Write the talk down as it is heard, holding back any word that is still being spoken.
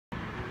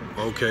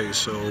Okay,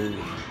 so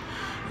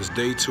it's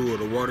day 2 of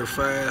the water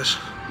fast.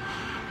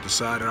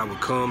 Decided I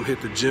would come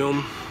hit the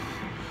gym.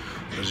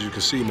 As you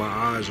can see, my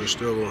eyes are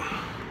still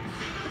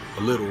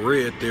a little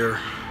red there,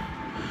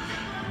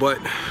 but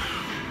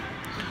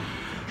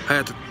I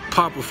had to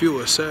pop a few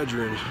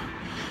Excedrin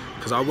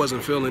because I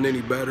wasn't feeling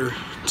any better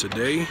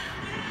today.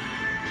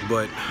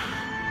 But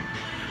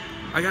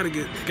I gotta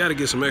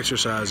get some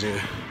exercise in,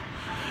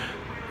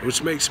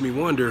 which makes me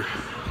wonder,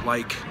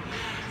 like,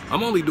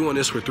 I'm only doing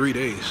this for 3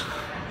 days,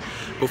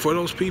 but for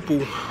those people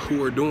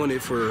who are doing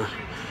it for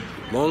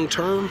long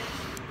term,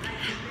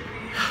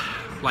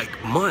 like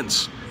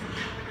months,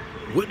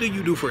 what do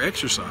you do for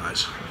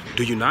exercise?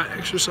 Do you not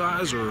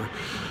exercise? Or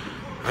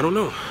I don't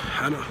know.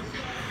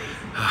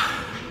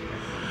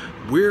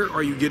 Where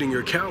are you getting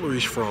your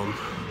calories from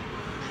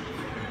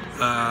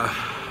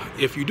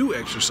if you do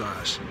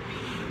exercise?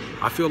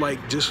 I feel like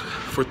just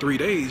for 3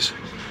 days,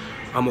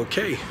 I'm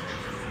okay.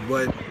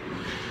 But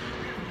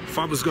if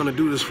I was gonna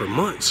do this for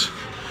months,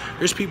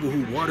 there's people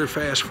who water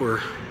fast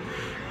for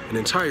an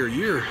entire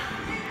year,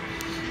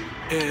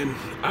 and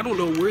I don't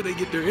know where they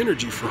get their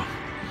energy from.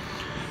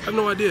 I have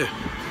no idea.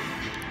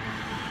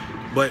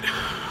 But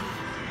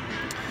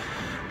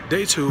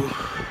day 2,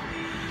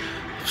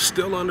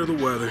 still under the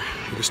weather.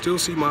 You can still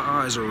see my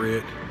eyes are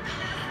red,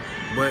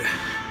 but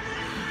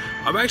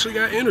I've actually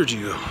got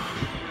energy though.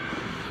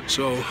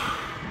 So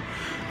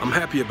I'm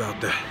happy about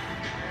that.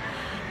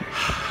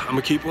 I'm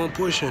gonna keep on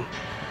pushing,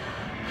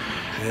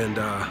 and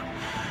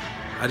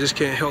I just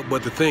can't help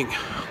but to think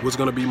what's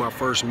gonna be my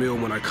first meal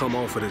when I come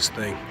off of this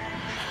thing.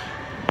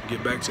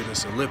 Get back to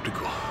this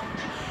elliptical.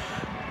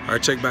 All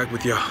right, check back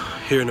with y'all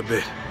here in a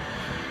bit.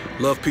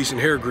 Love, peace, and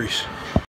hair grease.